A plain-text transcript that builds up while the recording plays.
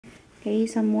Okay,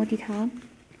 some more detail.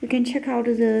 You can check out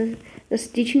the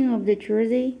stitching of the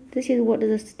jersey. This is what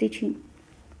the stitching.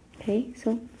 Okay,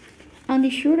 so on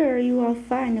the shoulder you will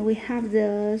find we have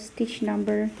the stitch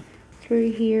number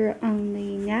 3 here on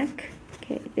the neck.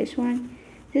 Okay, this one.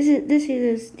 This is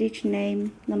the stitch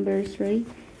name number 3.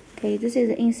 Okay, this is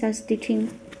the inside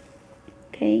stitching.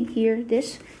 Okay, here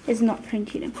this is not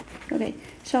printed. Okay,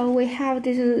 so we have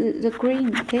this is the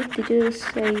green. Okay, did you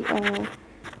say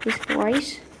this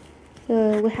price?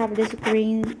 We have this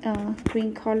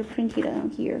green color printed on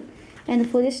here. And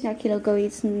for this Nike logo,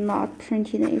 it's not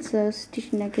printed, it's a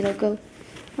stitch Nike logo.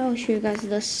 I'll show you guys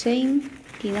the same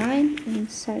design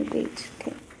inside of it.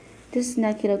 Okay, this is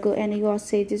Nike logo, and you will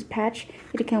see this patch.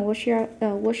 It can wash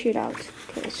it out.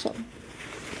 Okay, so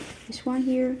this one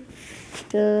here,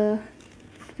 the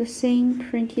same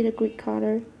printed green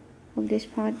color of this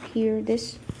part here.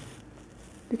 This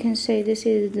you can say this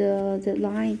is the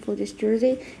line for this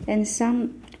jersey, and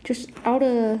some just out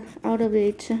of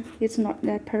it, it's not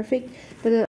that perfect, but